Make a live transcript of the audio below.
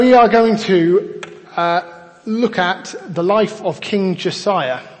We are going to look at the life of King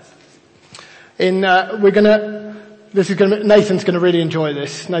Josiah. Nathan's going to really enjoy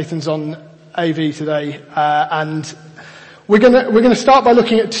this. Nathan's on AV today, and we're going to start by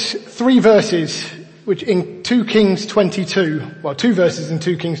looking at three verses, which in 2 Kings 22. Well, two verses in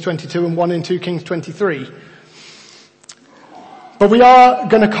 2 Kings 22 and one in 2 Kings 23. But we are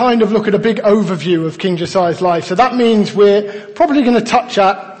going to kind of look at a big overview of King Josiah's life. So that means we're probably going to touch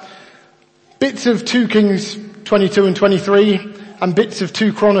at bits of 2 Kings 22 and 23 and bits of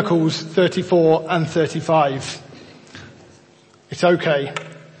 2 Chronicles 34 and 35. It's okay.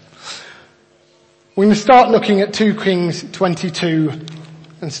 We're going to start looking at 2 Kings 22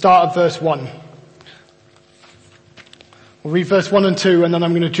 and start at verse 1. We'll read verse 1 and 2 and then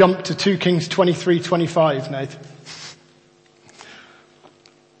I'm going to jump to 2 Kings 23-25, Nate.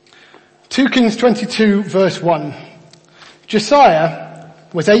 2 Kings 22 verse 1. Josiah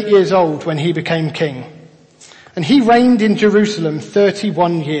was 8 years old when he became king, and he reigned in Jerusalem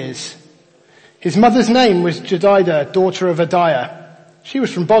 31 years. His mother's name was Jedidah, daughter of Adiah. She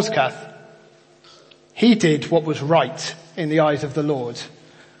was from Bozkath. He did what was right in the eyes of the Lord,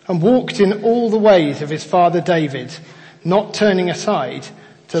 and walked in all the ways of his father David, not turning aside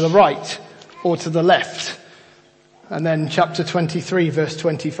to the right or to the left. And then chapter 23 verse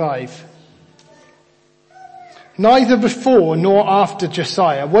 25. Neither before nor after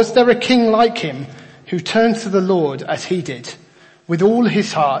Josiah was there a king like him who turned to the Lord as he did, with all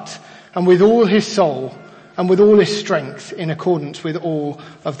his heart and with all his soul and with all his strength, in accordance with all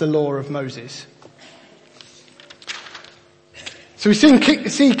of the law of Moses. So we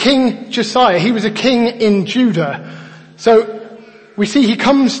see King Josiah. He was a king in Judah. So we see he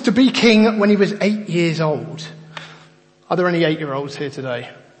comes to be king when he was 8 years old. Are there any 8-year-olds here today?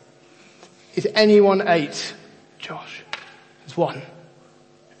 Is anyone 8? Josh. There's one.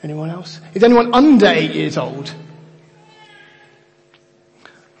 Anyone else? Is anyone under 8 years old?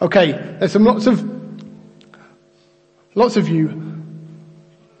 Okay, there's lots of you,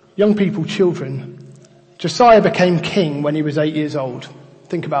 young people, children. Josiah became king when he was 8 years old.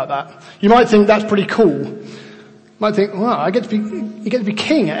 Think about that. You might think that's pretty cool. You might think, wow, you get to be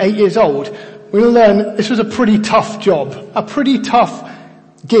king at 8 years old. We'll learn this was a pretty tough job, a pretty tough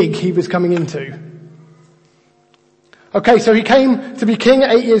gig he was coming into. Okay, so he came to be king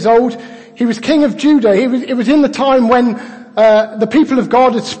at 8 years old. He was king of Judah. It was in the time when the people of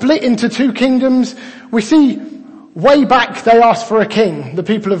God had split into 2 kingdoms. We see way back they asked for a king, the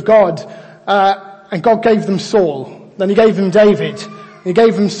people of God, and God gave them Saul. Then he gave them David. He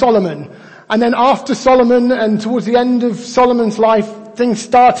gave them Solomon. And then after Solomon and towards the end of Solomon's life, things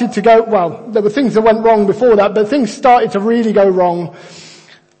started to go, well, there were things that went wrong before that, but things started to really go wrong.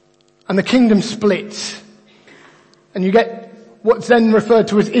 And the kingdom split. And you get what's then referred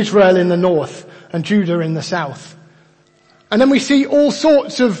to as Israel in the north and Judah in the south. And then we see all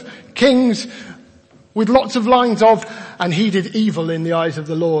sorts of kings with lots of lines of, and he did evil in the eyes of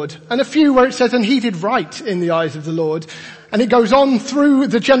the Lord. And a few where it says, and he did right in the eyes of the Lord. And it goes on through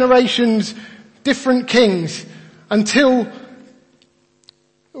the generations, different kings, until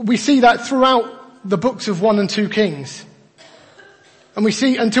we see that throughout the books of 1 and 2 Kings. And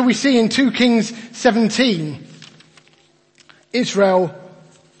until we see in 2 Kings 17, Israel,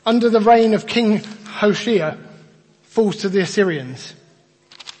 under the reign of King Hoshea, falls to the Assyrians.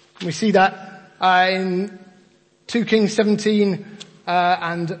 And we see that in 2 Kings 17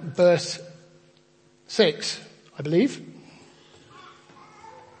 and verse 6, I believe.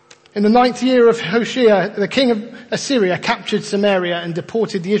 In the 9th year of Hoshea, the king of Assyria captured Samaria and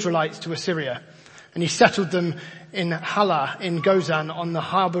deported the Israelites to Assyria. And he settled them in Halah, in Gozan, on the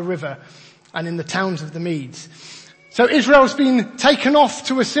Harbour River, and in the towns of the Medes. So Israel's been taken off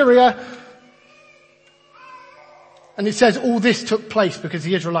to Assyria, and it says all this took place because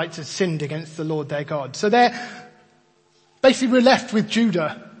the Israelites had sinned against the Lord their God. So we're left with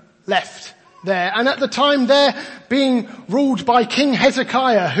Judah left there. And at the time they're being ruled by King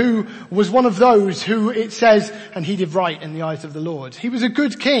Hezekiah, who was one of those who it says, and he did right in the eyes of the Lord. He was a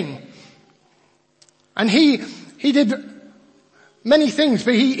good king. And he did many things,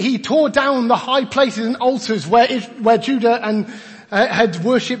 but he tore down the high places and altars where Judah had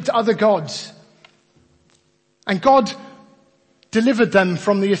worshipped other gods. And God delivered them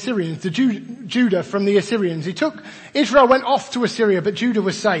from the Assyrians, Judah from the Assyrians. Israel went off to Assyria, but Judah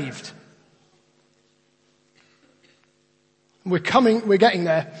was saved. We're getting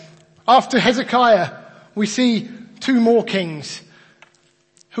there. After Hezekiah, we see 2 more kings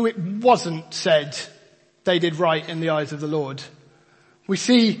who it wasn't said they did right in the eyes of the Lord. We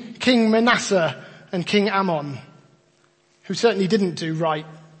see King Manasseh and King Ammon, who certainly didn't do right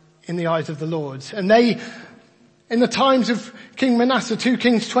in the eyes of the Lord. And they, in the times of King Manasseh, 2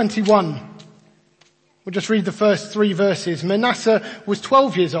 Kings 21, we'll just read the first 3 verses. Manasseh was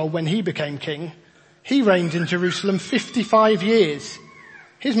 12 years old when he became king. He reigned in Jerusalem 55 years.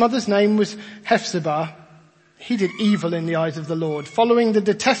 His mother's name was Hephzibah. He did evil in the eyes of the Lord, following the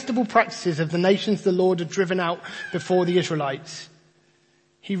detestable practices of the nations the Lord had driven out before the Israelites.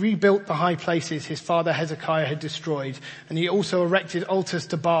 He rebuilt the high places his father Hezekiah had destroyed, and he also erected altars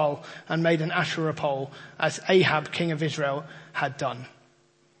to Baal and made an Asherah pole, as Ahab, king of Israel, had done.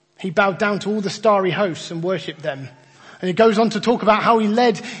 He bowed down to all the starry hosts and worshipped them. And he goes on to talk about how he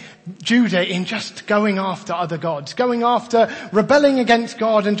led Judah in just going after other gods, going after rebelling against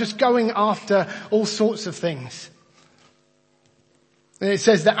God and just going after all sorts of things. And it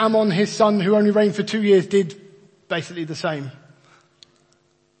says that Ammon, his son, who only reigned for 2 years, did basically the same.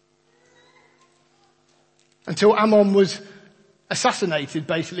 Until Ammon was assassinated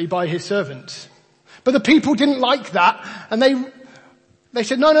basically by his servants. But the people didn't like that, and they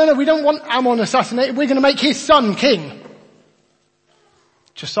said, no, we don't want Ammon assassinated, we're going to make his son king.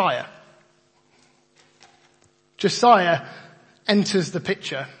 Josiah. Josiah enters the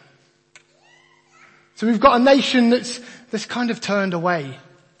picture. So we've got a nation that's kind of turned away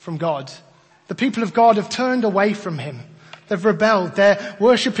from God. The people of God have turned away from him. They've rebelled. They're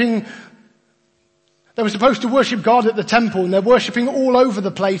worshipping. They were supposed to worship God at the temple, and they're worshipping all over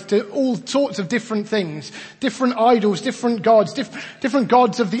the place to all sorts of different things, different idols, different gods, different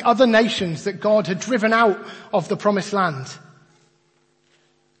gods of the other nations that God had driven out of the promised land.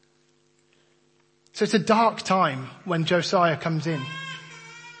 So it's a dark time when Josiah comes in.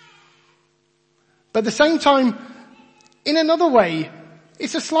 But at the same time, in another way,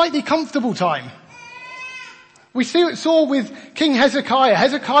 it's a slightly comfortable time. We saw with King Hezekiah.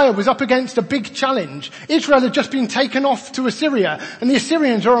 Hezekiah was up against a big challenge. Israel had just been taken off to Assyria, and the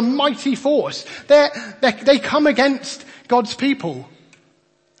Assyrians are a mighty force. They come against God's people.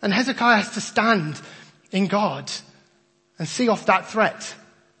 And Hezekiah has to stand in God and see off that threat.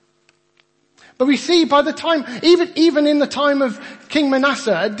 But we see by the time, even in the time of King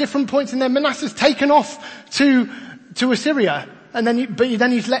Manasseh, at different points in there, Manasseh's taken off to Assyria, and then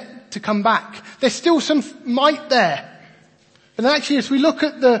he's let to come back. There's still some might there. But then actually, as we look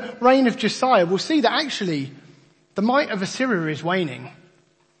at the reign of Josiah, we'll see that actually the might of Assyria is waning.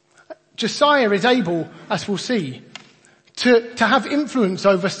 Josiah is able, as we'll see, to have influence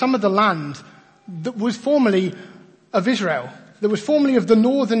over some of the land that was formerly of Israel, that was formerly of the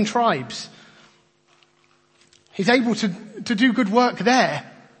northern tribes. He's able to do good work there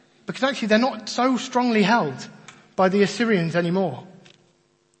because actually they're not so strongly held by the Assyrians anymore.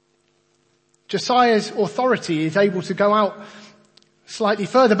 Josiah's authority is able to go out slightly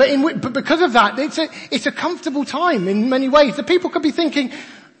further, but because of that, it's a comfortable time in many ways. The people could be thinking,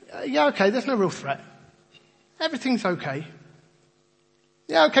 yeah, okay, there's no real threat. Everything's okay.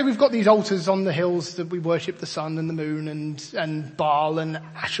 Yeah, okay, we've got these altars on the hills that we worship the sun and the moon and Baal and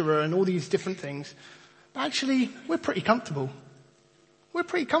Asherah and all these different things. But actually, we're pretty comfortable. We're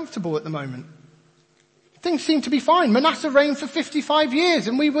pretty comfortable at the moment. Things seem to be fine. Manasseh reigned for 55 years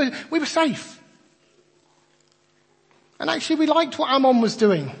and we were safe. And actually we liked what Ammon was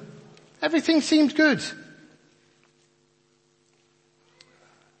doing. Everything seemed good.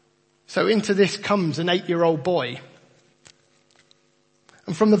 So into this comes an 8-year-old boy.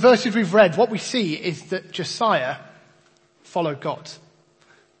 And from the verses we've read, what we see is that Josiah followed God.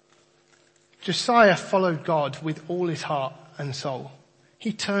 Josiah followed God with all his heart and soul.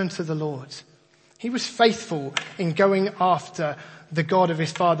 He turned to the Lord. He was faithful in going after the God of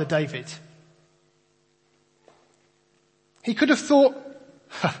his father David. He could have thought,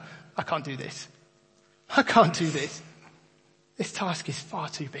 I can't do this. I can't do this. This task is far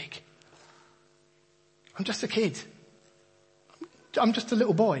too big. I'm just a kid. I'm just a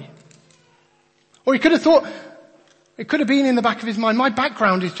little boy. Or he could have thought, it could have been in the back of his mind, my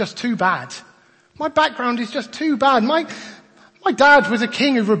background is just too bad. My background is just too bad. My dad was a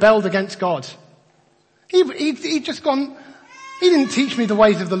king who rebelled against God. He'd just gone, he didn't teach me the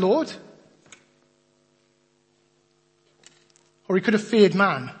ways of the Lord. Or he could have feared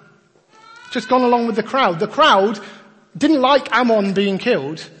man. Just gone along with the crowd. The crowd didn't like Ammon being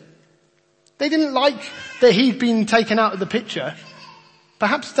killed. They didn't like that he'd been taken out of the picture.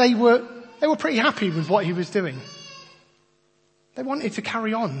 Perhaps they were pretty happy with what he was doing. They wanted to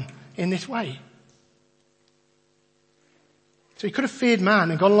carry on in this way. So he could have feared man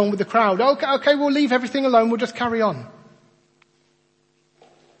and gone along with the crowd. Okay, we'll leave everything alone. We'll just carry on.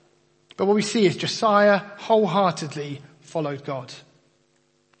 But what we see is Josiah wholeheartedly followed God.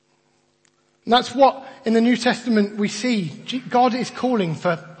 And that's what in the New Testament we see. God is calling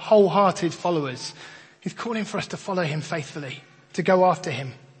for wholehearted followers. He's calling for us to follow him faithfully, to go after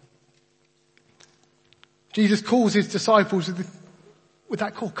him. Jesus calls his disciples with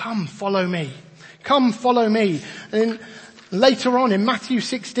that call, come follow me. Come follow me. And later on in Matthew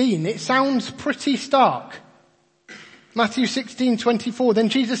 16, it sounds pretty stark. Matthew 16:24, then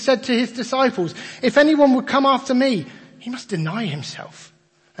Jesus said to his disciples, if anyone would come after me, he must deny himself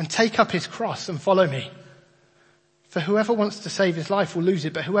and take up his cross and follow me. For whoever wants to save his life will lose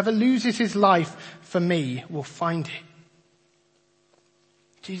it, but whoever loses his life for me will find it.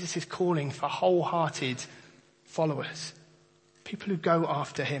 Jesus is calling for wholehearted followers, people who go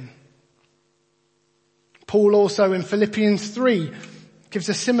after him. Paul also in Philippians 3 gives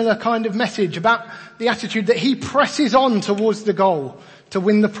a similar kind of message about the attitude that he presses on towards the goal to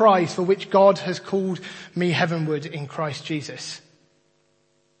win the prize for which God has called me heavenward in Christ Jesus.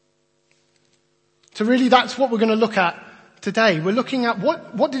 So really that's what we're going to look at today. We're looking at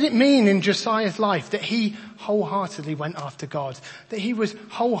what did it mean in Josiah's life that he wholeheartedly went after God, that he was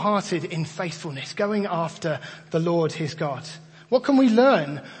wholehearted in faithfulness, going after the Lord his God. What can we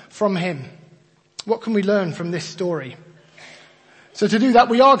learn from him? What can we learn from this story? So to do that,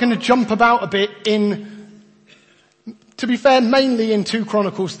 we are going to jump about a bit in, to be fair, mainly in 2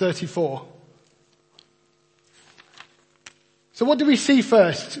 Chronicles 34. So what do we see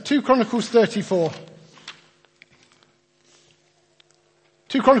first? 2 Chronicles 34.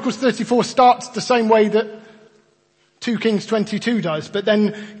 2 Chronicles 34 starts the same way that 2 Kings 22 does, but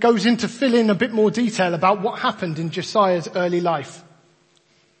then goes in to fill in a bit more detail about what happened in Josiah's early life.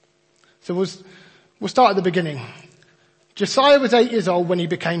 So we'll start at the beginning. Josiah was 8 years old when he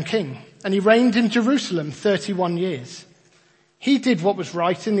became king, and he reigned in Jerusalem 31 years. He did what was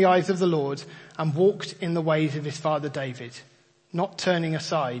right in the eyes of the Lord and walked in the ways of his father David, not turning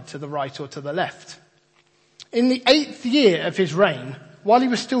aside to the right or to the left. In the 8th year of his reign, while he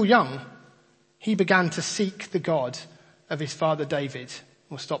was still young, he began to seek the God of his father David.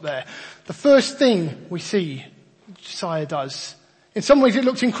 We'll stop there. The first thing we see Josiah does, in some ways it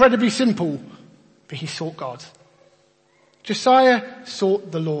looks incredibly simple, but he sought God. Josiah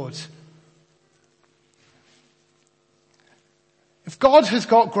sought the Lord. If God has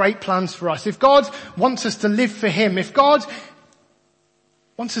got great plans for us, if God wants us to live for him, if God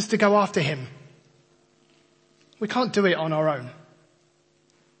wants us to go after him, we can't do it on our own.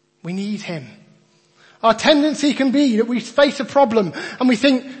 We need him. Our tendency can be that we face a problem and we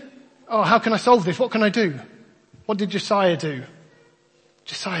think, oh, how can I solve this? What can I do? What did Josiah do?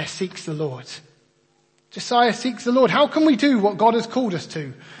 Josiah seeks the Lord. Josiah seeks the Lord. How can we do what God has called us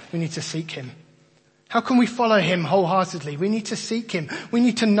to? We need to seek him. How can we follow him wholeheartedly? We need to seek him. We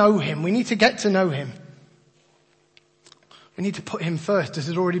need to know him. We need to get to know him. We need to put him first, as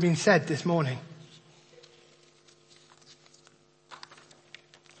has already been said this morning.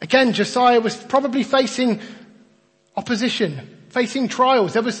 Again, Josiah was probably facing opposition, facing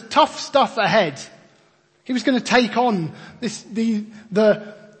trials. There was tough stuff ahead. He was going to take on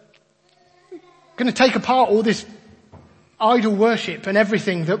going to take apart all this idol worship and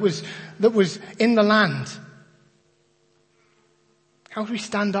everything that was in the land. How do we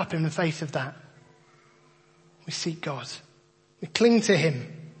stand up in the face of that? We seek God. We cling to him.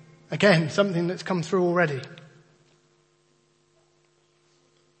 Again, something that's come through already.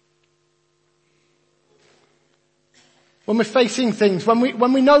 When we're facing things, when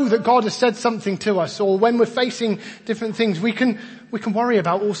we know that God has said something to us, or when we're facing different things, we can worry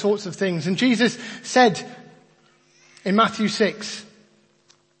about all sorts of things. And Jesus said in Matthew 6,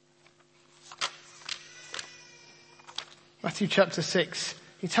 Matthew chapter 6,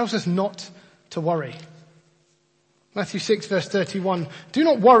 he tells us not to worry. Matthew 6 verse 31, do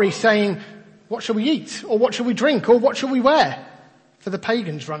not worry saying, what shall we eat? Or what shall we drink? Or what shall we wear? For the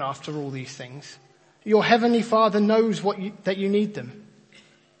pagans run after all these things. Your heavenly Father knows that you need them.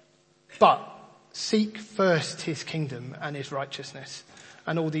 But seek first his kingdom and his righteousness,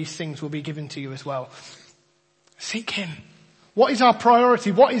 and all these things will be given to you as well. Seek him. What is our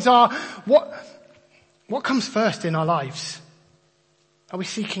priority? What comes first in our lives? Are we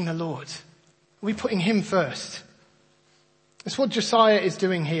seeking the Lord? Are we putting him first? That's what Josiah is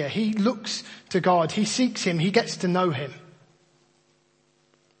doing here. He looks to God. He seeks him. He gets to know him.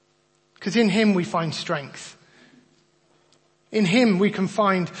 Because in him we find strength. In him we can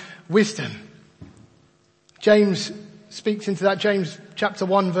find wisdom. James speaks into that, James chapter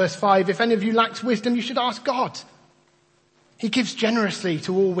 1 verse 5. If any of you lacks wisdom, you should ask God. He gives generously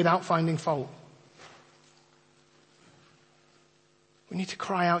to all without finding fault. We need to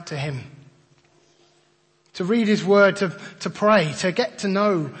cry out to him. To read his word, to pray, to get to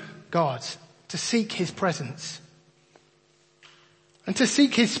know God. to seek his presence and to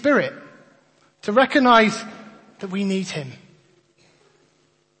seek his Spirit, to recognize that we need him.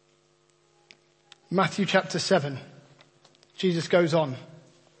 Matthew chapter 7, Jesus goes on.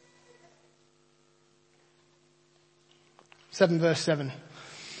 7 verse 7.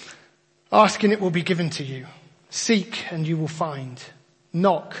 Ask and it will be given to you. Seek and you will find.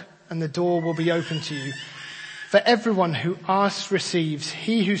 Knock and the door will be opened to you. For everyone who asks receives.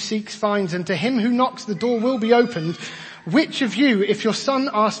 He who seeks finds, and to him who knocks the door will be opened. Which of you, if your son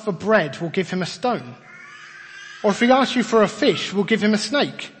asks for bread, will give him a stone? Or if he asks you for a fish, will give him a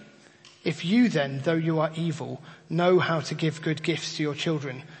snake? If you then, though you are evil, know how to give good gifts to your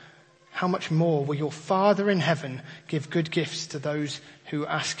children, how much more will your Father in heaven give good gifts to those who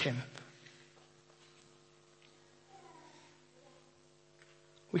ask him?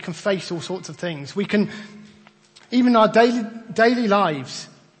 We can face all sorts of things. We can, even our daily lives,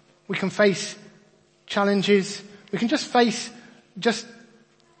 we can face challenges. We can just face, just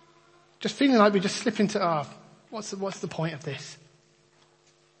feeling like we just slip into, what's the point of this?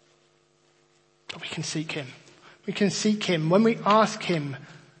 But we can seek him. We can seek him. When we ask him,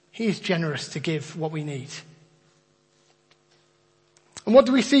 he is generous to give what we need. And what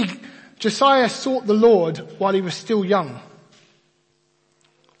do we see? Josiah sought the Lord while he was still young.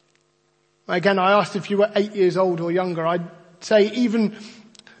 Again, I asked if you were 8 years old or younger. I'd say even,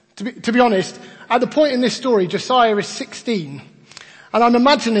 to be honest, at the point in this story, Josiah is 16. And I'm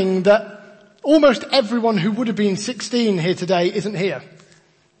imagining that almost everyone who would have been 16 here today isn't here.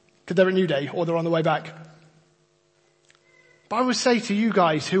 Because they're at New Day or they're on the way back. But I would say to you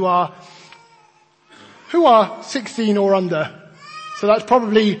guys who are 16 or under, so that's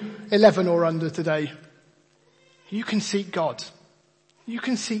probably 11 or under today, you can seek God. You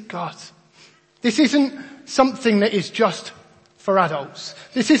can seek God. This isn't something that is just for adults.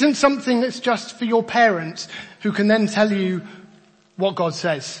 This isn't something that's just for your parents who can then tell you what God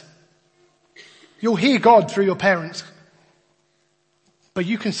says. You'll hear God through your parents, but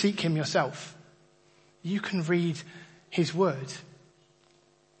you can seek him yourself. You can read his word.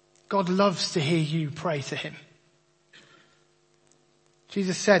 God loves to hear you pray to him.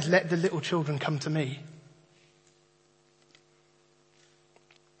 Jesus said, let the little children come to me.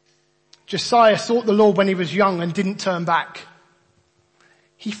 Josiah sought the Lord when he was young and didn't turn back.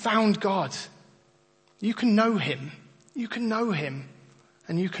 He found God. You can know him. You can know him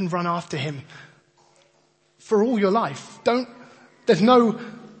and you can run after him for all your life. There's nothing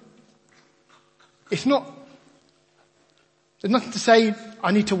to say,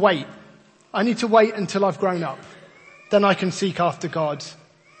 I need to wait. I need to wait until I've grown up. Then I can seek after God.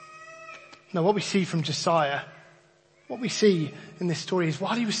 No, what we see from Josiah, what we see in this story is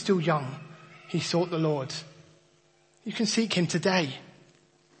while he was still young, he sought the Lord. You can seek him today.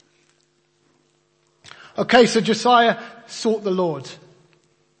 Okay, so Josiah sought the Lord.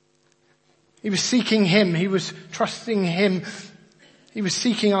 He was seeking him. He was trusting him. He was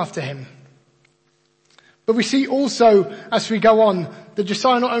seeking after him. But we see also, as we go on, that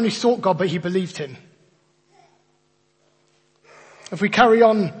Josiah not only sought God, but he believed him. If we carry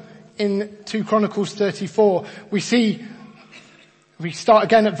on in 2 Chronicles 34, we start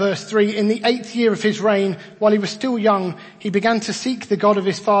again at verse 3. In the 8th year of his reign, while he was still young, he began to seek the God of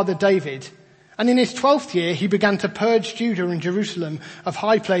his father David. And in his 12th year, he began to purge Judah and Jerusalem of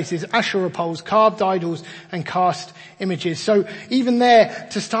high places, Asherah poles, carved idols, and cast images. So even there,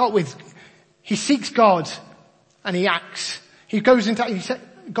 to start with, he seeks God and he acts. He says,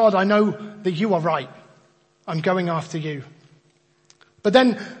 God, I know that you are right. I'm going after you. But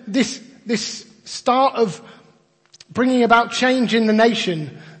then this start of bringing about change in the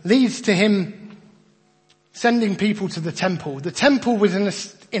nation leads to him sending people to the temple. The temple was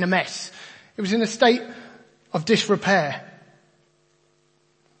in a mess. It was in a state of disrepair.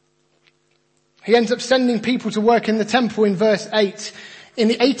 He ends up sending people to work in the temple in verse 8. In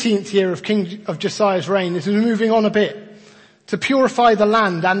the 18th year of Josiah's reign, as we're moving on a bit, to purify the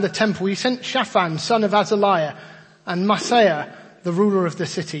land and the temple, he sent Shaphan, son of Azaliah, and Maaseiah, the ruler of the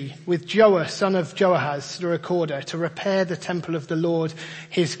city, with Joah, son of Joahaz, the recorder, to repair the temple of the Lord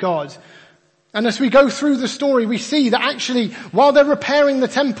his God. And as we go through the story, we see that actually, while they're repairing the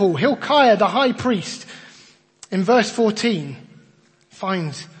temple, Hilkiah, the high priest, in verse 14,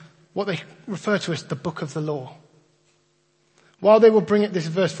 finds what they refer to as the book of the law. While they were this is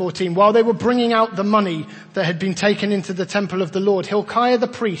verse 14, while they were bringing out the money that had been taken into the temple of the Lord, Hilkiah the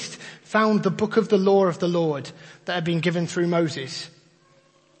priest found the book of the law of the Lord that had been given through Moses.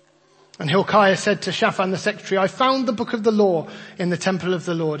 And Hilkiah said to Shaphan the secretary, I found the book of the law in the temple of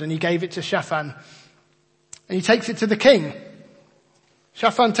the Lord. And he gave it to Shaphan. And he takes it to the king.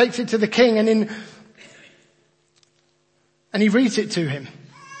 Shaphan takes it to the king and he reads it to him.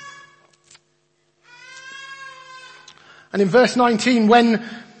 And in verse 19, when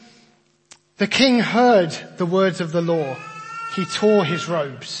the king heard the words of the law, he tore his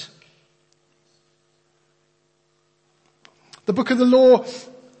robes. The book of the law,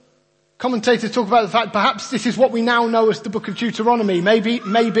 commentators talk about the fact perhaps this is what we now know as the book of Deuteronomy.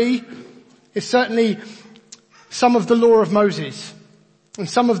 Maybe, it's certainly some of the law of Moses. And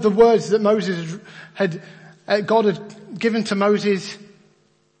some of the words that God had given to Moses.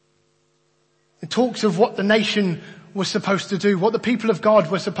 It talks of what the nation was supposed to do, what the people of God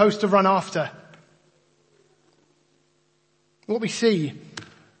were supposed to run after. What we see,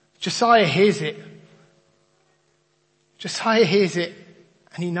 Josiah hears it. Josiah hears it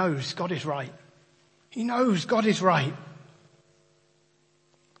and he knows God is right. He knows God is right.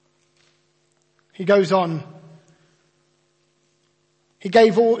 He goes on. He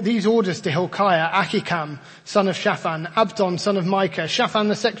gave these orders to Hilkiah, Ahikam, son of Shaphan, Abdon, son of Micah, Shaphan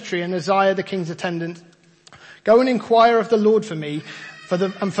the secretary, and Uzziah the king's attendant. Go and inquire of the Lord for me, for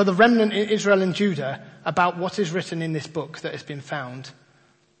the remnant in Israel and Judah, about what is written in this book that has been found.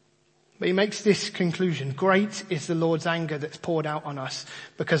 But he makes this conclusion: great is the Lord's anger that's poured out on us,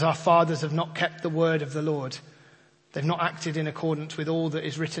 because our fathers have not kept the word of the Lord. They've not acted in accordance with all that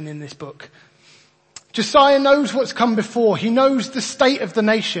is written in this book. Josiah knows what's come before. He knows the state of the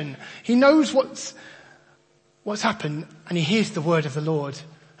nation. He knows what's happened, and he hears the word of the Lord.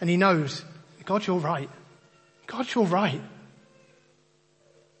 And he knows, God, you're right. God, you're right.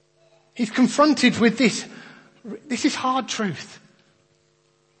 He's confronted with this. This is hard truth.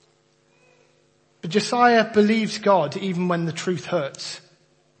 But Josiah believes God even when the truth hurts.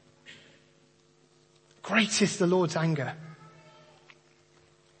 Great is the Lord's anger.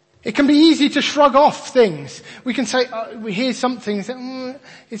 It can be easy to shrug off things. We can say, we hear something and say,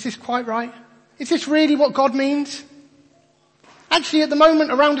 is this quite right? Is this really what God means? Actually, at the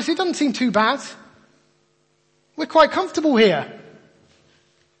moment around us, it doesn't seem too bad. We're quite comfortable here.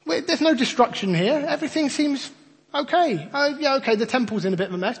 There's no destruction here. Everything seems okay. Okay, the temple's in a bit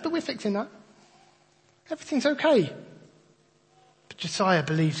of a mess, but we're fixing that. Everything's okay. But Josiah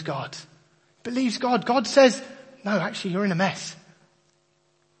believes God. Believes God. God says, no, actually, you're in a mess.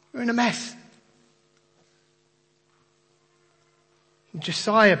 We're in a mess. And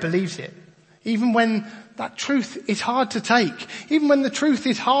Josiah believes it. Even when that truth is hard to take. Even when the truth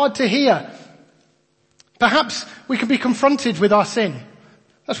is hard to hear. Perhaps we can be confronted with our sin.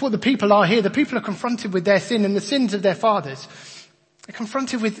 That's what the people are here. The people are confronted with their sin and the sins of their fathers. They're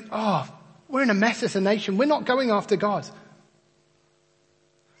confronted with, we're in a mess as a nation. We're not going after God.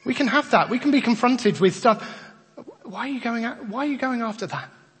 We can have that. We can be confronted with stuff. Why are you going after that?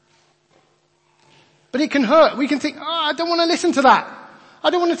 But it can hurt. We can think, I don't want to listen to that. I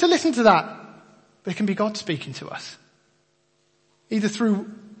don't want to listen to that. But it can be God speaking to us. Either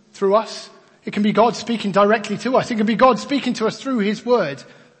through us. It can be God speaking directly to us. It can be God speaking to us through His word.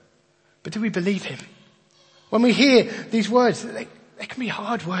 But do we believe Him? When we hear these words, they can be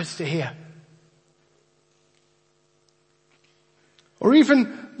hard words to hear. Or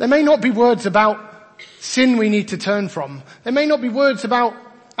even, there may not be words about sin we need to turn from. There may not be words about,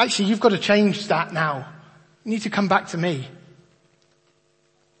 actually, you've got to change that now. You need to come back to me.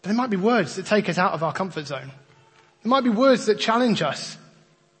 But there might be words that take us out of our comfort zone. There might be words that challenge us.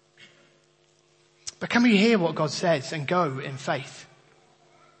 But can we hear what God says and go in faith?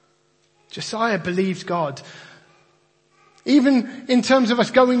 Josiah believed God. Even in terms of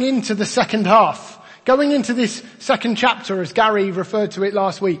us going into the second half, going into this second chapter, as Gary referred to it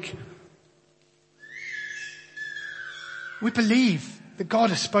last week. We believe that God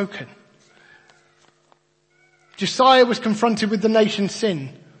has spoken. Josiah was confronted with the nation's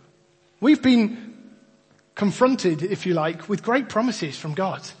sin. We've been confronted, if you like, with great promises from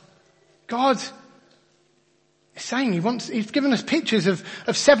God. God is saying He's given us pictures of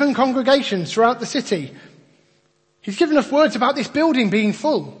 7 congregations throughout the city. He's given us words about this building being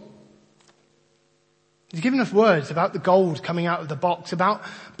full. He's given us words about the gold coming out of the box, about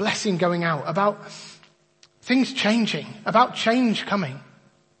blessing going out, about things changing, about change coming.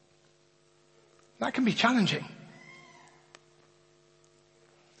 That can be challenging.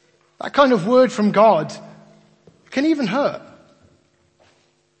 That kind of word from God can even hurt.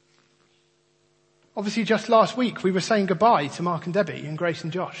 Obviously, just last week we were saying goodbye to Mark and Debbie and Grace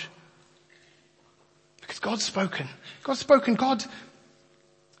and Josh. Because God's spoken. God's spoken. God,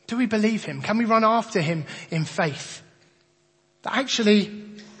 do we believe Him? Can we run after Him in faith? That actually,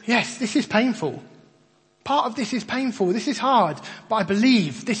 yes, this is painful. Part of this is painful. This is hard. But I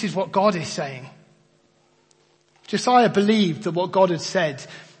believe this is what God is saying. Josiah believed that what God had said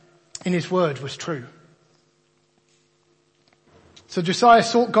in his word was true. So Josiah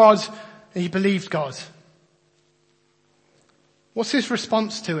sought God and he believed God. What's his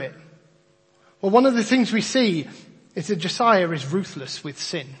response to it? Well, one of the things we see is that Josiah is ruthless with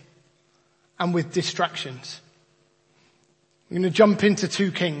sin and with distractions. We're going to jump into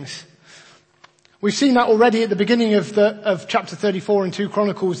 2 Kings. We've seen that already at the beginning of chapter 34 in 2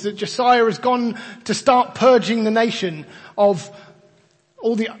 Chronicles, that Josiah has gone to start purging the nation of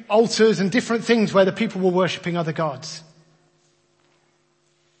all the altars and different things where the people were worshipping other gods.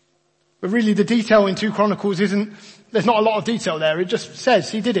 But really the detail in 2 Chronicles there's not a lot of detail there. It just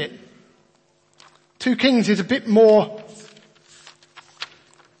says he did it. 2 Kings is a bit more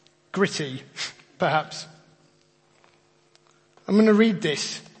gritty, perhaps. I'm going to read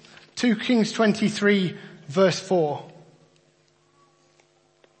this. 2 Kings 23 verse 4.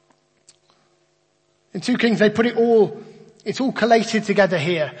 In 2 Kings they put it's all collated together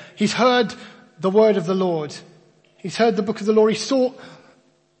here. He's heard the word of the Lord. He's heard the book of the law. He sought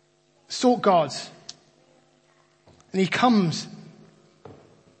God. And he comes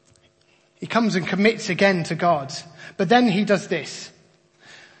and commits again to God. But then he does this.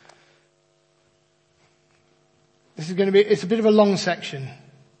 It's a bit of a long section.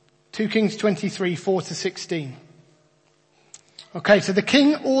 2 Kings 23, 4 to 16. Okay, so the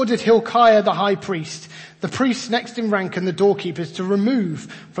king ordered Hilkiah the high priest, the priests next in rank and the doorkeepers to remove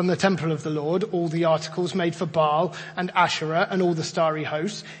from the temple of the Lord all the articles made for Baal and Asherah and all the starry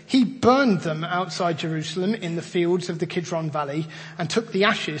hosts. He burned them outside Jerusalem in the fields of the Kidron Valley and took the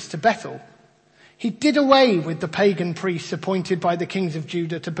ashes to Bethel. He did away with the pagan priests appointed by the kings of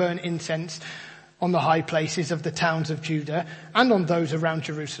Judah to burn incense on the high places of the towns of Judah and on those around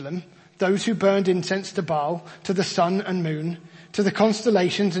Jerusalem, those who burned incense to Baal, to the sun and moon, to the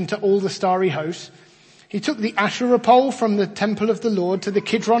constellations and to all the starry hosts. He took the Asherah pole from the temple of the Lord to the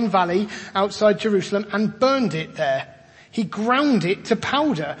Kidron Valley outside Jerusalem and burned it there. He ground it to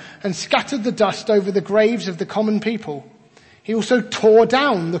powder and scattered the dust over the graves of the common people. He also tore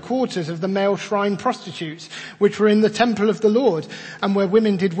down the quarters of the male shrine prostitutes, which were in the temple of the Lord and where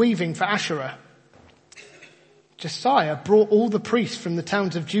women did weaving for Asherah. Josiah brought all the priests from the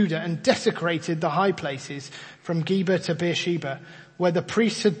towns of Judah and desecrated the high places from Geba to Beersheba, where the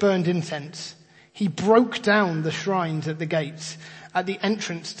priests had burned incense. He broke down the shrines at the gates, at the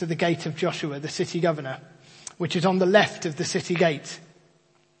entrance to the gate of Joshua, the city governor, which is on the left of the city gate.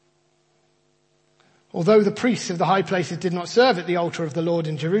 Although the priests of the high places did not serve at the altar of the Lord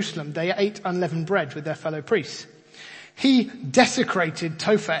in Jerusalem, they ate unleavened bread with their fellow priests. He desecrated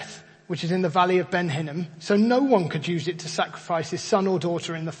Topheth, which is in the valley of Ben Hinnom, so no one could use it to sacrifice his son or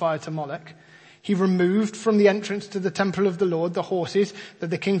daughter in the fire to Moloch. He removed from the entrance to the temple of the Lord the horses that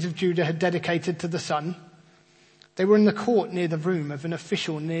the kings of Judah had dedicated to the sun. They were in the court near the room of an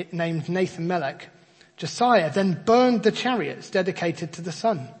official named Nathan-Melech. Josiah then burned the chariots dedicated to the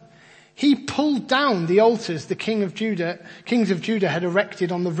sun. He pulled down the altars the kings of Judah had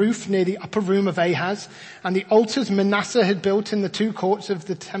erected on the roof near the upper room of Ahaz, and the altars Manasseh had built in the 2 courts of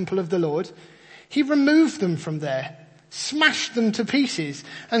the temple of the Lord. He removed them from there, smashed them to pieces,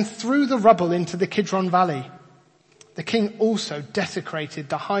 and threw the rubble into the Kidron Valley. The king also desecrated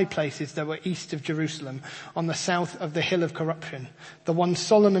the high places that were east of Jerusalem, on the south of the hill of corruption, the one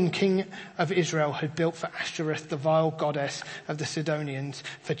Solomon king of Israel had built for Ashtoreth, the vile goddess of the Sidonians,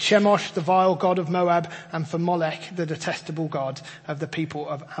 for Chemosh, the vile god of Moab, and for Molech, the detestable god of the people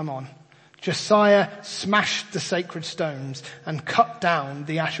of Ammon. Josiah smashed the sacred stones and cut down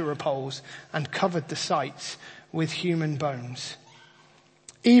the Asherah poles and covered the sites with human bones.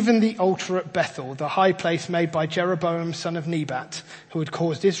 Even the altar at Bethel, the high place made by Jeroboam son of Nebat, who had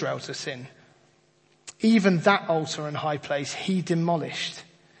caused Israel to sin, even that altar and high place he demolished.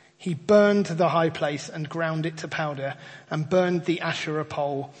 He burned the high place and ground it to powder, and burned the Asherah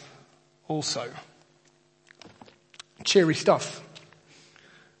pole also. Cheery stuff.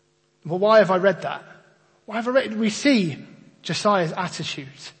 Well, why have I read that? Why have I read? We see Josiah's attitude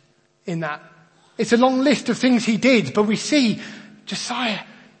in that. It's a long list of things he did, but we see Josiah,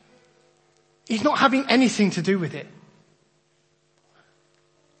 he's not having anything to do with it.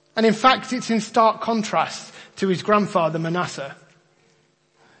 And in fact, it's in stark contrast to his grandfather Manasseh.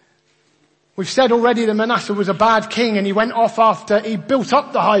 We've said already that Manasseh was a bad king, and he went off after he built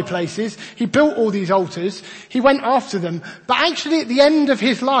up the high places. He built all these altars. He went after them. But actually at the end of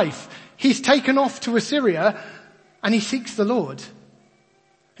his life, he's taken off to Assyria and he seeks the Lord.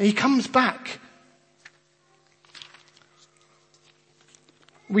 And he comes back.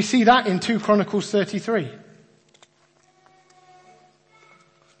 We see that in 2 Chronicles 33.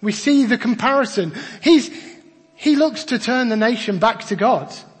 We see the comparison. He's he looks to turn the nation back to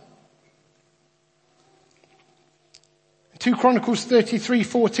God. 2 Chronicles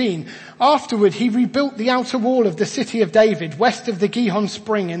 33:14. Afterward, he rebuilt the outer wall of the city of David, west of the Gihon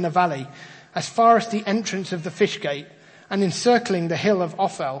spring in the valley, as far as the entrance of the fish gate, and encircling the hill of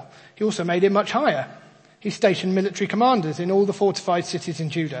Ophel. He also made it much higher. He stationed military commanders in all the fortified cities in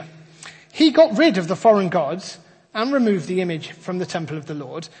Judah. He got rid of the foreign gods and removed the image from the temple of the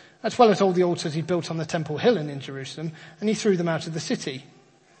Lord, as well as all the altars he built on the temple hill in Jerusalem, and he threw them out of the city.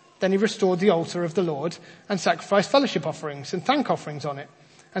 Then he restored the altar of the Lord and sacrificed fellowship offerings and thank offerings on it,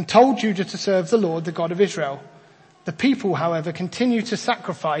 and told Judah to serve the Lord, the God of Israel. The people, however, continued to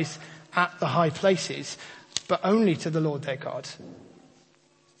sacrifice at the high places, but only to the Lord their God.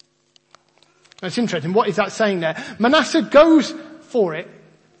 It's interesting. What is that saying there? Manasseh goes for it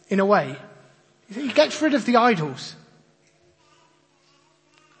in a way. He gets rid of the idols.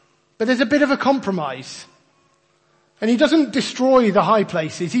 But there's a bit of a compromise. And he doesn't destroy the high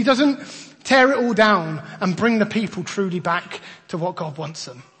places. He doesn't tear it all down and bring the people truly back to what God wants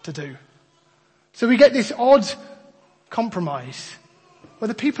them to do. So we get this odd compromise where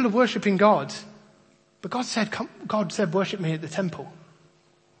the people are worshipping God, but God said, worship me at the temple.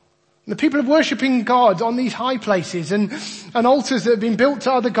 And the people are worshipping God on these high places and altars that have been built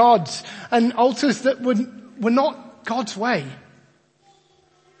to other gods and altars that were not God's way.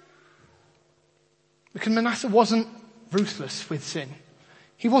 Because Manasseh wasn't ruthless with sin.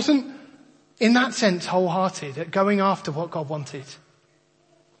 He wasn't, in that sense, wholehearted at going after what God wanted.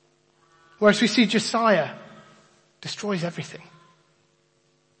 Whereas we see Josiah destroys everything.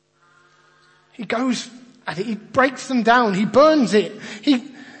 He goes at it, he breaks them down, he burns it.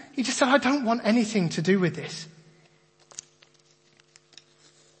 He just said, I don't want anything to do with this.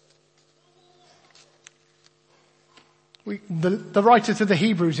 The writer to the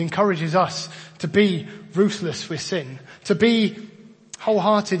Hebrews encourages us to be ruthless with sin, to be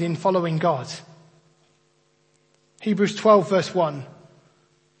wholehearted in following God. Hebrews 12 verse 1.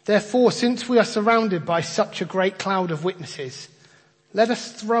 Therefore, since we are surrounded by such a great cloud of witnesses, let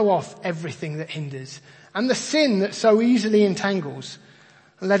us throw off everything that hinders and the sin that so easily entangles,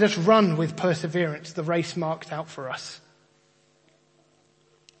 and let us run with perseverance the race marked out for us.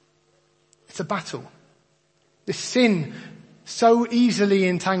 It's a battle. This sin so easily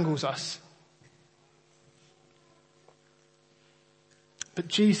entangles us. But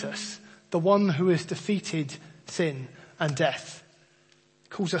Jesus, the one who has defeated sin and death,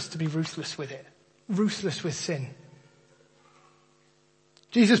 calls us to be ruthless with it. Ruthless with sin.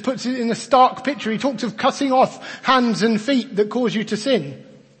 Jesus puts it in a stark picture. He talks of cutting off hands and feet that cause you to sin.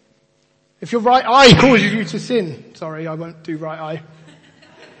 If your right eye causes you to sin, sorry, I won't do right eye.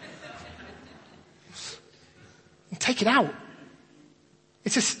 Take it out.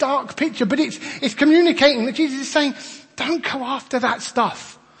 It's a stark picture, but it's communicating that Jesus is saying, don't go after that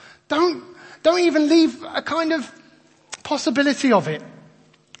stuff. Don't even leave a kind of possibility of it.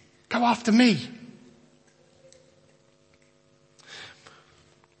 Go after me.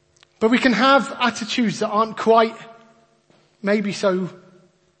 But we can have attitudes that aren't quite maybe so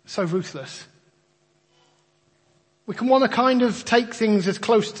ruthless. We can want to kind of take things as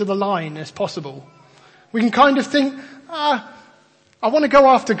close to the line as possible. We can kind of think, I want to go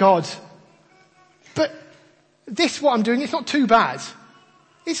after God. But what I'm doing, it's not too bad.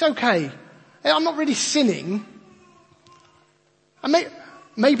 It's okay. I'm not really sinning. And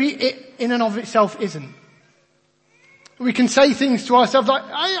maybe it in and of itself isn't. We can say things to ourselves like,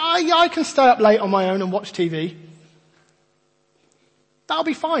 I can stay up late on my own and watch TV. That'll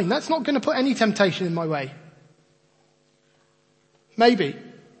be fine. That's not going to put any temptation in my way. Maybe.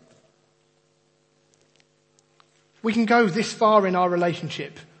 We can go this far in our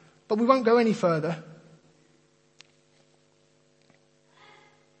relationship, but we won't go any further.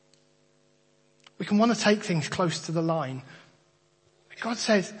 We can want to take things close to the line. God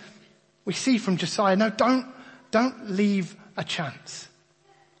says, we see from Josiah, no, don't leave a chance.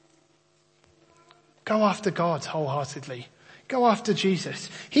 Go after God wholeheartedly. Go after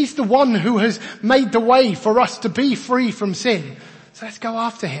Jesus. He's the one who has made the way for us to be free from sin. So let's go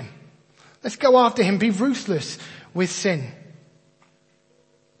after him. Let's go after him. Be ruthless with sin.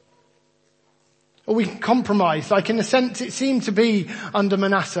 Or we can compromise, like in a sense it seemed to be under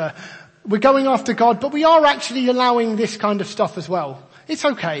Manasseh. We're going after God, but we are actually allowing this kind of stuff as well. It's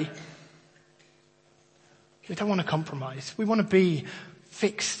okay. We don't want to compromise. We want to be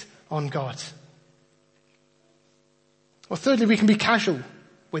fixed on God. Or thirdly, we can be casual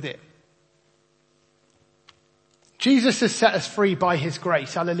with it. Jesus has set us free by his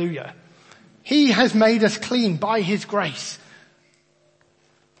grace. Hallelujah. He has made us clean by his grace.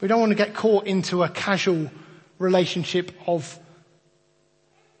 We don't want to get caught into a casual relationship of,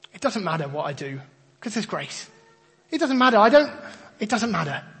 it doesn't matter what I do, because there's grace. It doesn't matter. It doesn't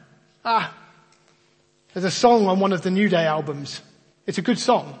matter. There's a song on one of the New Day albums. It's a good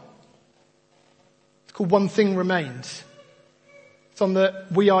song. It's called One Thing Remains. It's on the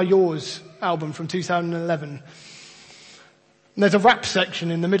We Are Yours album from 2011. And there's a rap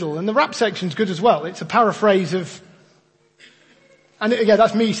section in the middle, and the rap section's good as well. It's a paraphrase of, and again,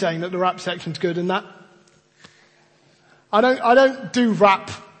 that's me saying that the rap section's good, and that, I don't do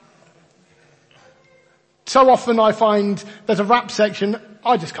rap. So often I find there's a rap section,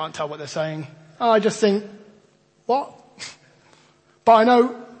 I just can't tell what they're saying. I just think, what? But I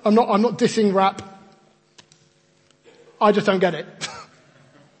know I'm not dissing rap. I just don't get it.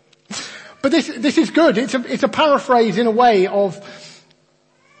 But this is good. It's a paraphrase in a way of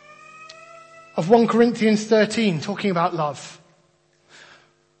 1 Corinthians 13 talking about love.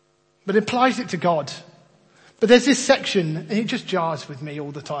 But it applies it to God. But there's this section, and it just jars with me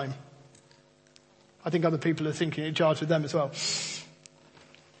all the time. I think other people are thinking it jars with them as well.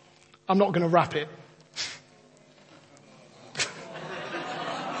 I'm not going to rap it.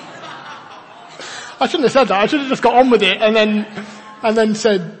 I shouldn't have said that. I should have just got on with it and then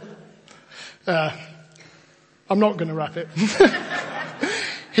said, I'm not going to rap it.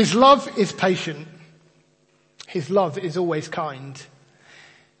 His love is patient. His love is always kind.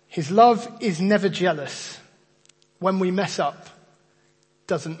 His love is never jealous. When we mess up,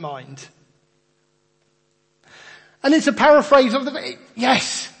 doesn't mind. And it's a paraphrase of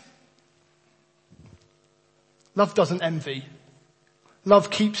yes. Love doesn't envy. Love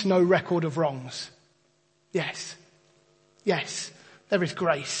keeps no record of wrongs. Yes. Yes. There is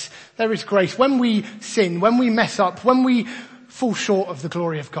grace. There is grace. When we sin, when we mess up, when we fall short of the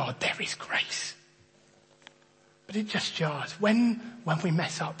glory of God, there is grace. But it just jars. When we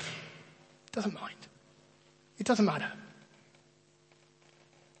mess up, it doesn't mind. It doesn't matter.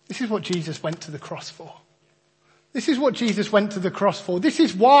 This is what Jesus went to the cross for. This is what Jesus went to the cross for. This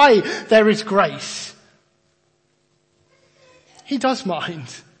is why there is grace. He does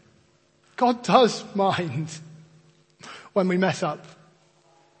mind. God does mind when we mess up.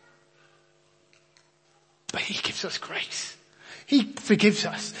 But he gives us grace. He forgives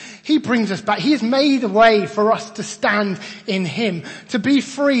us. He brings us back. He has made a way for us to stand in him, to be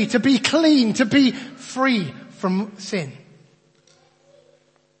free, to be clean, to be free from sin.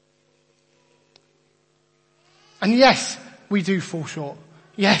 And yes, we do fall short.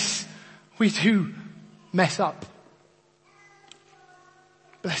 Yes, we do mess up.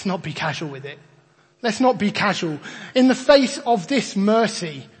 But let's not be casual with it. Let's not be casual. In the face of this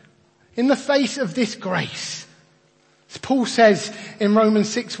mercy, in the face of this grace, as Paul says in Romans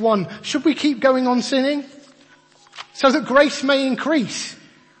 6:1, should we keep going on sinning so that grace may increase?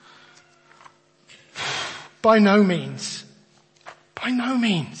 By no means. By no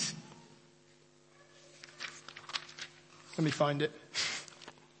means. Let me find it.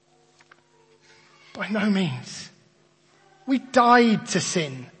 By no means. We died to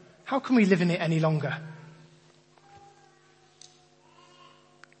sin. How can we live in it any longer?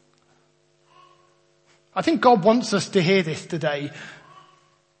 I think God wants us to hear this today,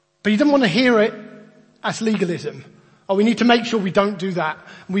 but he doesn't want to hear it as legalism. Oh, we need to make sure we don't do that,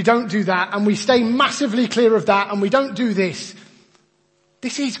 and we don't do that, and we stay massively clear of that, and we don't do this.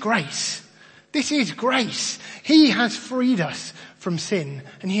 This is grace. This is grace. He has freed us from sin,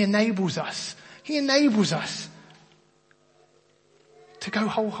 and he enables us. He enables us to go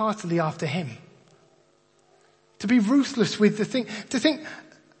wholeheartedly after him. To be ruthless with the thing, to think,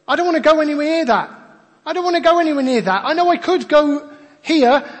 I don't want to go anywhere near that. I don't want to go anywhere near that. I know I could go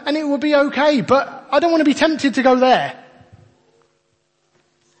here and it will be okay, but I don't want to be tempted to go there.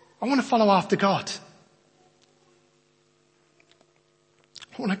 I want to follow after God.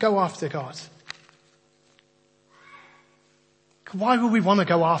 I want to go after God. Why would we want to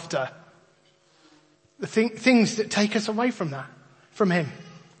go after the things that take us away from that, from him?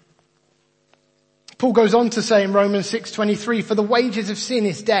 Paul goes on to say in Romans 6:23, for the wages of sin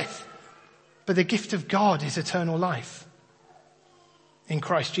is death, but the gift of God is eternal life in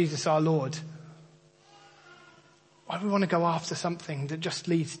Christ Jesus our Lord. Why do we want to go after something that just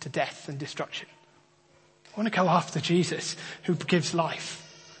leads to death and destruction? I want to go after Jesus who gives life,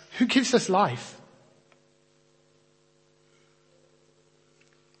 who gives us life.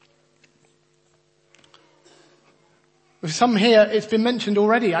 With some here, it's been mentioned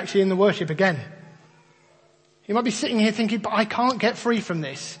already actually in the worship again. You might be sitting here thinking, but I can't get free from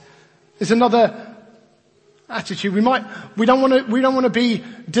this. There's another attitude. We don't want to be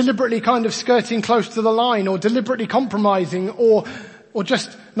deliberately kind of skirting close to the line or deliberately compromising or or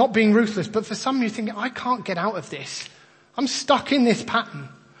just not being ruthless, but for some you think, I can't get out of this. I'm stuck in this pattern.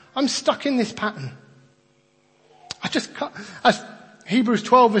 I'm stuck in this pattern. I just can't, as Hebrews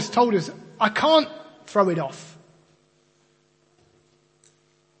 12 has told us, I can't throw it off.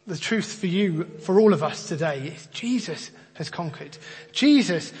 The truth for you, for all of us today, is Jesus has conquered.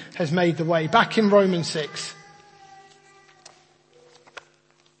 Jesus has made the way. Back in Romans 6.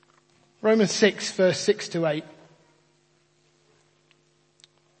 Romans 6 verse 6 to 8.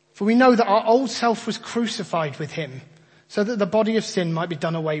 For we know that our old self was crucified with him, so that the body of sin might be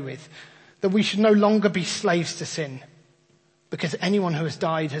done away with, that we should no longer be slaves to sin, because anyone who has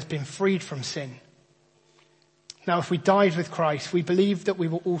died has been freed from sin. Now if we died with Christ, we believe that we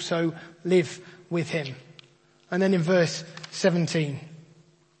will also live with him. And then in verse 17.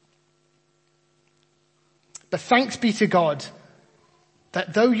 But thanks be to God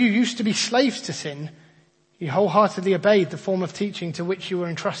that though you used to be slaves to sin, you wholeheartedly obeyed the form of teaching to which you were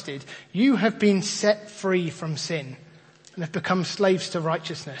entrusted. You have been set free from sin and have become slaves to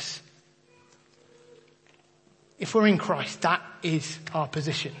righteousness. If we're in Christ, that is our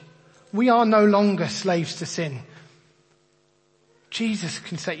position. We are no longer slaves to sin. Jesus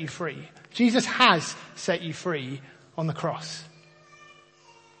can set you free. Jesus has set you free on the cross.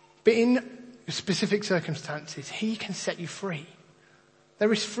 But in specific circumstances, he can set you free.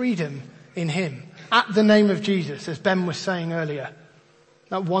 There is freedom in him. At the name of Jesus, as Ben was saying earlier,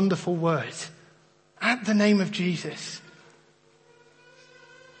 that wonderful word. At the name of Jesus,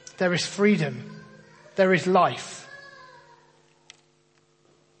 there is freedom. There is life.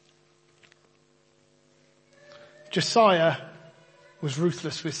 Josiah was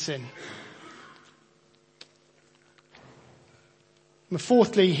ruthless with sin. And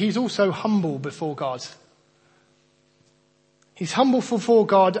fourthly, he's also humble before God. He's humble before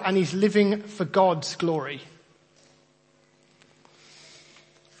God and he's living for God's glory.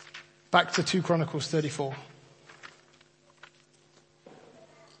 Back to 2 Chronicles 34.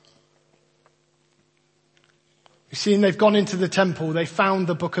 You've seen they've gone into the temple, they found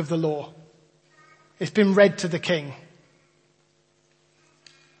the book of the law. It's been read to the king.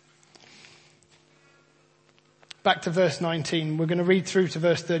 Back to verse 19. We're going to read through to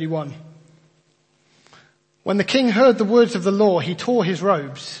verse 31. When the king heard the words of the law, he tore his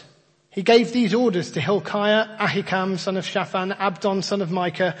robes. He gave these orders to Hilkiah, Ahikam, son of Shaphan, Abdon, son of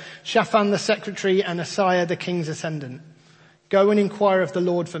Micah, Shaphan the secretary, and Asaiah the king's attendant. Go and inquire of the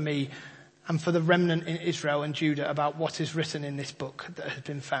Lord for me and for the remnant in Israel and Judah about what is written in this book that has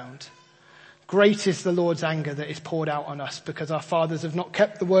been found. Great is the Lord's anger that is poured out on us because our fathers have not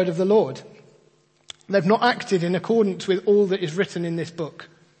kept the word of the Lord. They've not acted in accordance with all that is written in this book.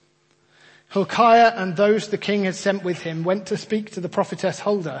 Hilkiah and those the king had sent with him went to speak to the prophetess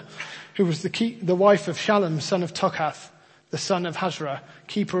Huldah, who was the wife of Shallum, son of Tokath, the son of Hazra,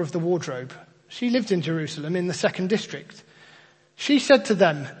 keeper of the wardrobe. She lived in Jerusalem in the 2nd district. She said to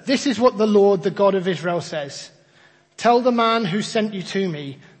them, "This is what the Lord, the God of Israel says. Tell the man who sent you to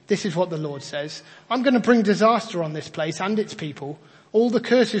me, this is what the Lord says. I'm going to bring disaster on this place and its people. All the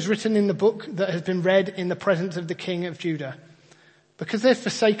curses written in the book that has been read in the presence of the king of Judah. Because they've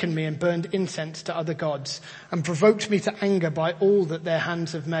forsaken me and burned incense to other gods and provoked me to anger by all that their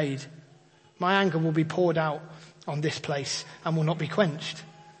hands have made. My anger will be poured out on this place and will not be quenched.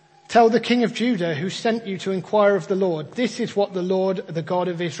 Tell the king of Judah who sent you to inquire of the Lord, this is what the Lord, the God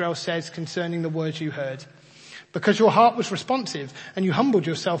of Israel says concerning the words you heard. Because your heart was responsive and you humbled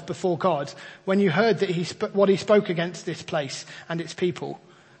yourself before God when you heard that what he spoke against this place and its people.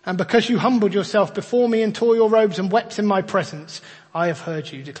 And because you humbled yourself before me and tore your robes and wept in my presence, I have heard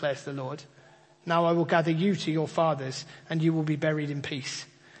you, declares the Lord. Now I will gather you to your fathers and you will be buried in peace.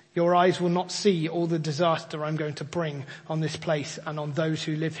 Your eyes will not see all the disaster I'm going to bring on this place and on those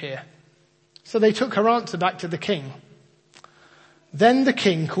who live here." So they took her answer back to the king. Then the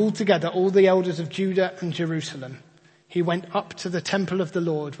king called together all the elders of Judah and Jerusalem. He went up to the temple of the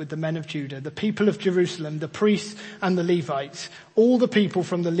Lord with the men of Judah, the people of Jerusalem, the priests and the Levites, all the people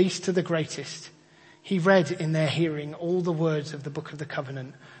from the least to the greatest. He read in their hearing all the words of the book of the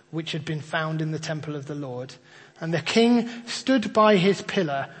covenant, which had been found in the temple of the Lord. And the king stood by his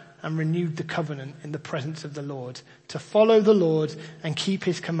pillar and renewed the covenant in the presence of the Lord, to follow the Lord and keep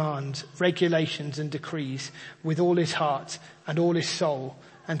his commands, regulations and decrees with all his heart and all his soul,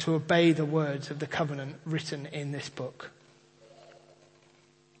 and to obey the words of the covenant written in this book.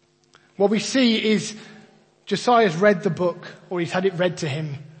 What we see is Josiah's read the book, or he's had it read to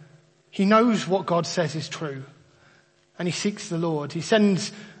him. He knows what God says is true, and he seeks the Lord. He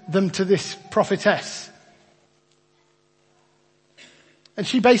sends them to this prophetess. And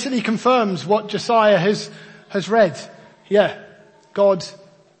she basically confirms what Josiah has read. Yeah, God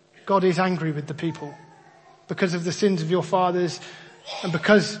is angry with the people because of the sins of your fathers and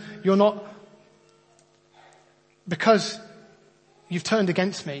because you've turned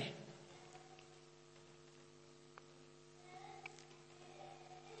against me.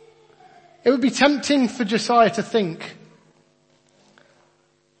 It would be tempting for Josiah to think,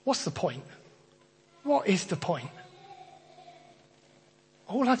 what's the point? What is the point?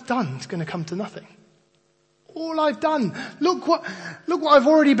 All I've done is going to come to nothing. All I've done. Look what I've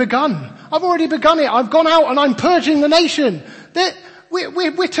already begun. I've already begun it. I've gone out and I'm purging the nation.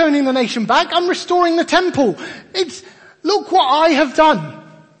 We're turning the nation back. I'm restoring the temple. Look what I have done.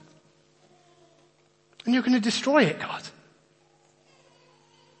 And you're going to destroy it, God.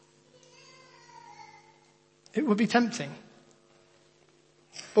 It would be tempting.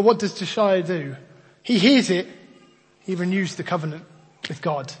 But what does Josiah do? He hears it. He renews the covenant with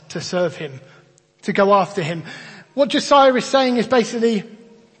God to serve him, to go after him. What Josiah is saying is basically,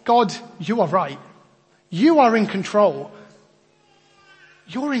 God, you are right. You are in control.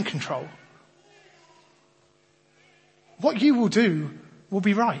 You're in control. What you will do will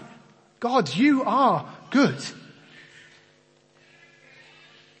be right. God, you are good.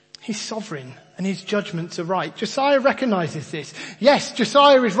 He's sovereign and his judgments are right. Josiah recognizes this. Yes,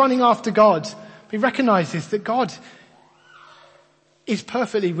 Josiah is running after God. But he recognizes that God is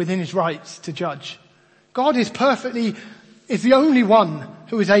perfectly within his rights to judge. God is the only one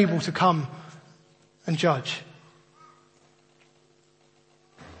who is able to come and judge.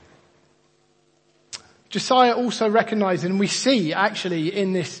 Josiah also recognizes, and we see actually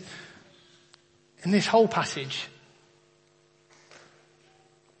in this whole passage,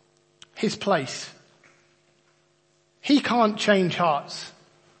 his place. He can't change hearts.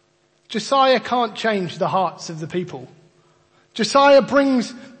 Josiah can't change the hearts of the people. Josiah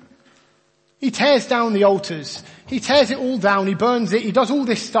he tears down the altars. He tears it all down. He burns it. He does all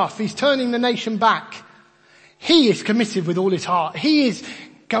this stuff. He's turning the nation back. He is committed with all his heart. He is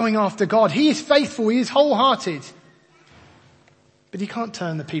going after God. He is faithful. He is wholehearted. But he can't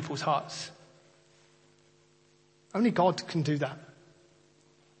turn the people's hearts. Only God can do that.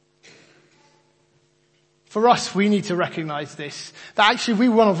 For us, we need to recognize this. That actually we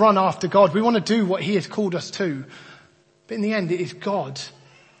want to run after God. We want to do what he has called us to. But in the end, it is God.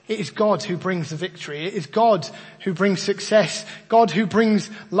 It is God who brings the victory. It is God who brings success. God who brings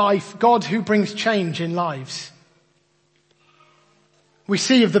life. God who brings change in lives. We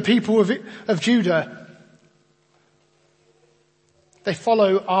see of the people of Judah, they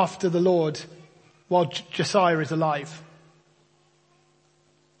follow after the Lord while Josiah is alive.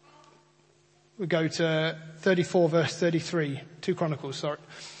 We go to 34 verse 33. 2 Chronicles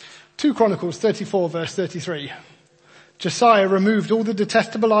 34 verse 33. Josiah removed all the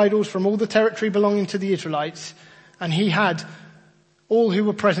detestable idols from all the territory belonging to the Israelites, and he had all who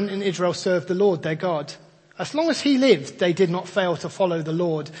were present in Israel serve the Lord their God. As long as he lived, they did not fail to follow the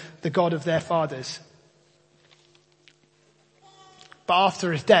Lord, the God of their fathers. But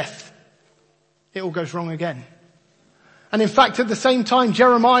after his death, it all goes wrong again. And in fact, at the same time,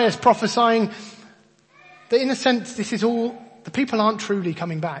 Jeremiah is prophesying that in a sense, the people aren't truly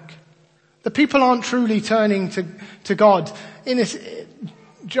coming back. The people aren't truly turning to God.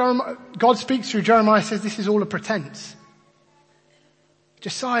 God speaks through Jeremiah, says this is all a pretense.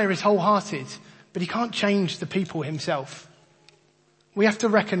 Josiah is wholehearted, but he can't change the people himself. We have to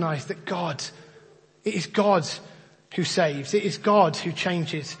recognize that it is God who saves. It is God who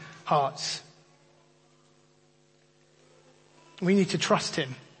changes hearts. We need to trust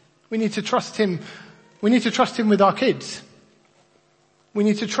him. We need to trust him. We need to trust him with our kids. We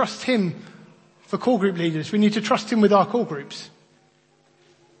need to trust him for core group leaders. We need to trust him with our core groups.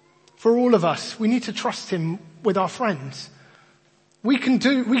 For all of us, we need to trust him with our friends. We can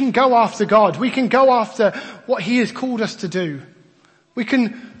go after God. We can go after what he has called us to do. We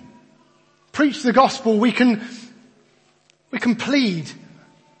can preach the gospel. We can plead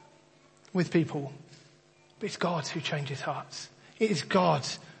with people. But it's God who changes hearts. It is God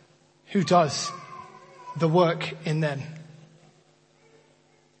who does the work in them.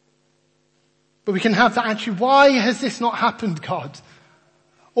 But we can have that attitude, why has this not happened, God?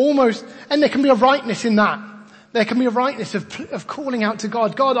 Almost, and there can be a rightness in that. There can be a rightness of calling out to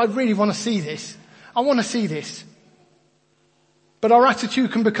God. God, I really want to see this. I want to see this. But our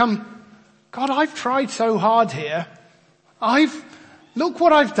attitude can become, God, I've tried so hard here. Look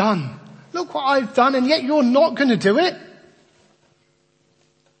what I've done. Look what I've done, and yet you're not going to do it.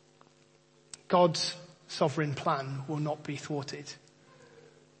 God's sovereign plan will not be thwarted.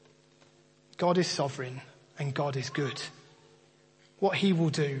 God is sovereign and God is good. What he will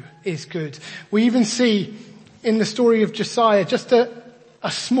do is good. We even see in the story of Josiah, just a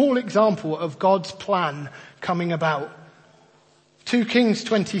small example of God's plan coming about. 2 Kings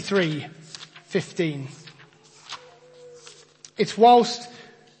 23:15. It's whilst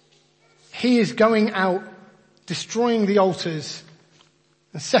he is going out, destroying the altars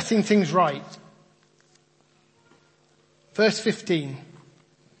and setting things right. Verse 15.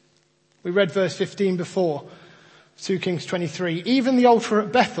 We read verse 15 before, 2 Kings 23. Even the altar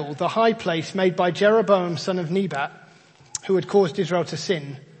at Bethel, the high place made by Jeroboam son of Nebat, who had caused Israel to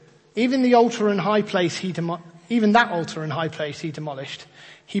sin, even that altar and high place he demolished.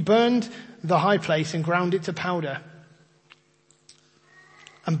 He burned the high place and ground it to powder,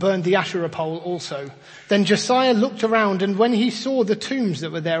 and burned the Asherah pole also. Then Josiah looked around, and when he saw the tombs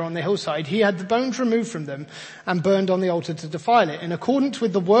that were there on the hillside, he had the bones removed from them and burned on the altar to defile it, in accordance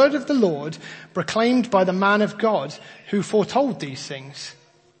with the word of the Lord proclaimed by the man of God who foretold these things.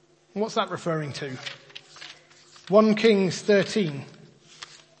 What's that referring to? 1 Kings 13.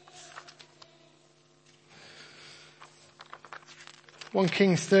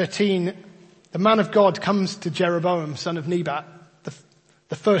 The man of God comes to Jeroboam, son of Nebat,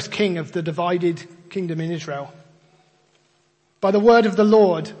 the first king of the divided kingdom in Israel. By the word of the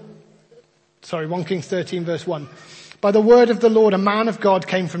Lord, 1 Kings 13 verse 1. By the word of the Lord, a man of God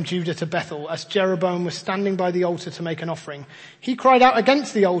came from Judah to Bethel as Jeroboam was standing by the altar to make an offering. He cried out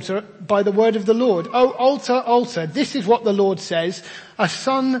against the altar by the word of the Lord. "O altar, altar, this is what the Lord says. A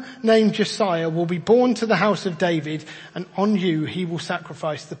son named Josiah will be born to the house of David, and on you he will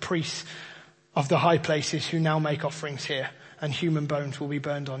sacrifice the priests of the high places who now make offerings here, and human bones will be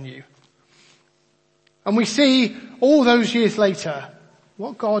burned on you." And we see all those years later,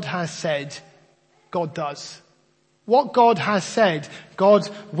 what God has said, God does. What God has said, God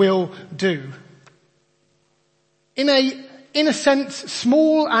will do. In a sense,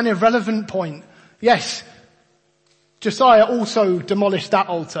 small and irrelevant point. Yes, Josiah also demolished that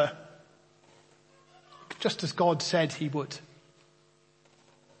altar, just as God said he would.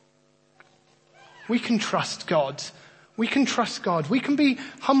 We can trust God. We can trust God. We can be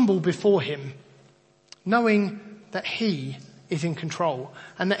humble before him, knowing that he is in control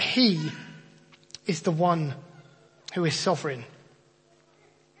and that he is the one who is sovereign.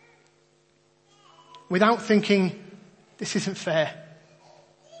 Without thinking, this isn't fair.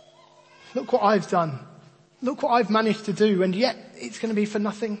 Look what I've done. Look what I've managed to do, and yet it's going to be for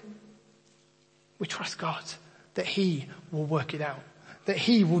nothing. We trust God that he will work it out, that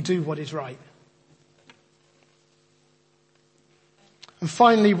he will do what is right. And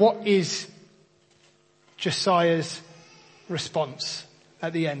finally, what is Josiah's response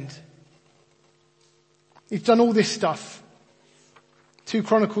at the end? He's done all this stuff. 2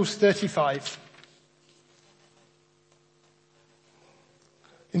 Chronicles 35.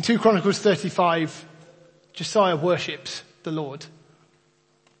 In 2 Chronicles 35, Josiah worships the Lord.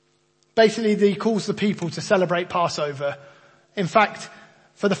 Basically, he calls the people to celebrate Passover. In fact,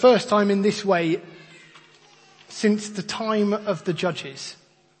 for the first time in this way since the time of the judges.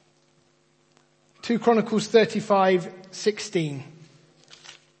 2 Chronicles 35:16.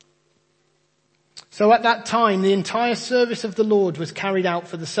 So at that time, the entire service of the Lord was carried out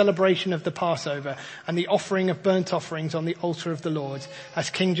for the celebration of the Passover and the offering of burnt offerings on the altar of the Lord, as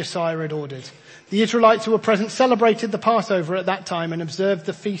King Josiah had ordered. The Israelites who were present celebrated the Passover at that time and observed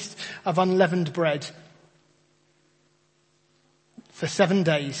the feast of unleavened bread for 7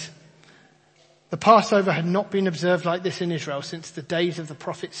 days. The Passover had not been observed like this in Israel since the days of the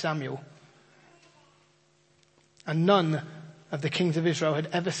prophet Samuel. And none of the kings of Israel had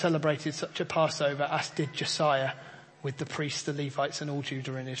ever celebrated such a Passover as did Josiah with the priests, the Levites, and all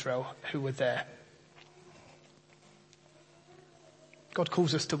Judah and Israel who were there. God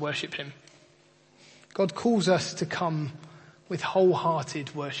calls us to worship him. God calls us to come with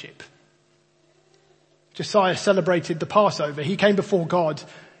wholehearted worship. Josiah celebrated the Passover. He came before God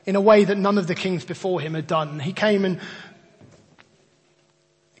in a way that none of the kings before him had done. He came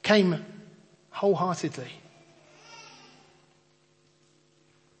wholeheartedly.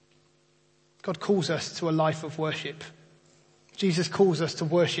 God calls us to a life of worship. Jesus calls us to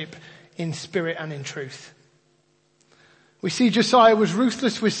worship in spirit and in truth. We see Josiah was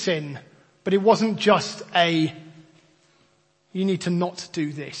ruthless with sin, but it wasn't just you need to not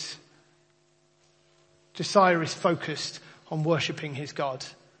do this. Josiah is focused on worshipping his God.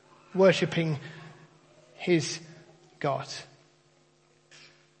 Worshipping his God.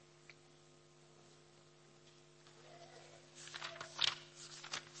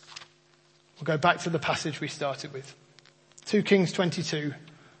 We'll go back to the passage we started with. 2 Kings 22.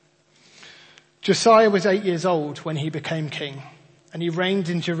 Josiah was 8 years old when he became king, and he reigned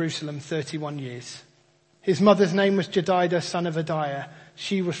in Jerusalem 31 years. His mother's name was Jedidah, son of Adiah.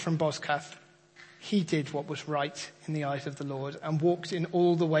 She was from Bozkath. He did what was right in the eyes of the Lord and walked in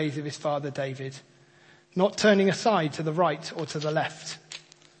all the ways of his father David, not turning aside to the right or to the left.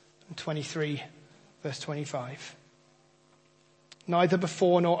 23 verse 25. Neither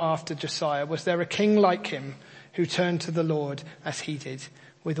before nor after Josiah was there a king like him who turned to the Lord as he did,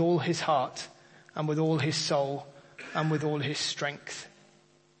 with all his heart and with all his soul and with all his strength.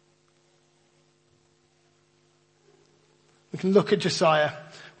 We can look at Josiah.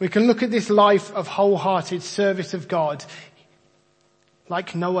 We can look at this life of wholehearted service of God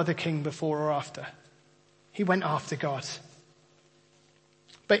like no other king before or after. He went after God.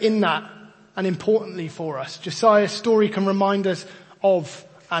 But in that, and importantly for us, Josiah's story can remind us of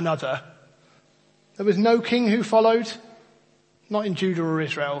another. There was no king who followed, not in Judah or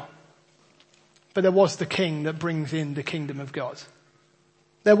Israel, but there was the king that brings in the kingdom of God.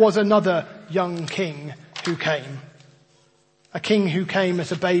 There was another young king who came. A king who came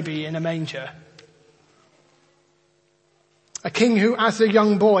as a baby in a manger. A king who, as a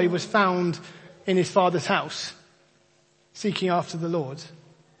young boy, was found in his father's house, seeking after the Lord.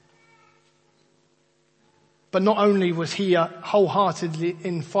 But not only was he wholeheartedly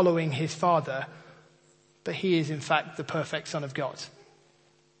in following his father, but he is in fact the perfect Son of God.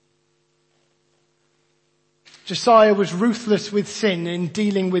 Josiah was ruthless with sin in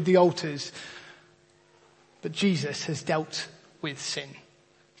dealing with the altars, but Jesus has dealt with sin.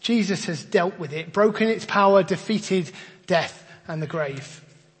 Jesus has dealt with it, broken its power, defeated death and the grave.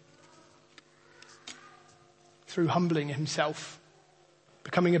 Through humbling himself,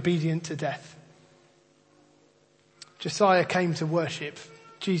 becoming obedient to death. Josiah came to worship.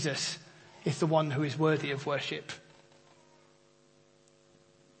 Jesus is the one who is worthy of worship.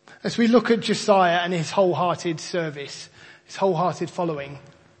 As we look at Josiah and his wholehearted service, his wholehearted following,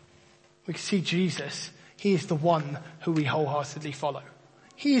 we can see Jesus. He is the one who we wholeheartedly follow.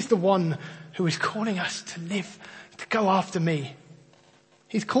 He is the one who is calling us to live, to go after me.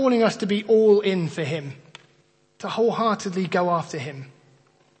 He's calling us to be all in for him, to wholeheartedly go after him.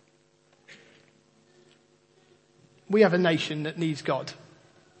 We have a nation that needs God.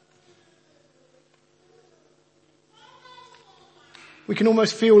 We can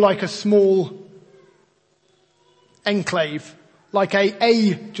almost feel like a small enclave, like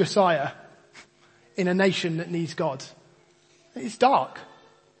a Josiah in a nation that needs God. It's dark.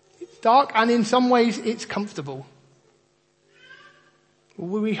 It's dark, and in some ways it's comfortable.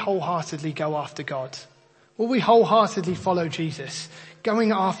 Will we wholeheartedly go after God? Will we wholeheartedly follow Jesus,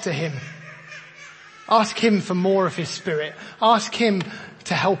 going after him? Ask him for more of his Spirit. Ask him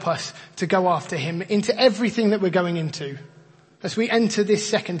to help us to go after him into everything that we're going into. As we enter this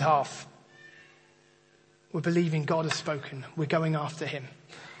second half, we're believing God has spoken. We're going after him.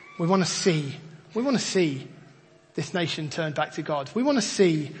 We want to see this nation turn back to God. We want to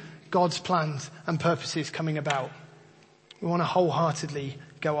see God's plans and purposes coming about. We want to wholeheartedly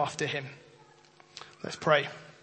go after him. Let's pray.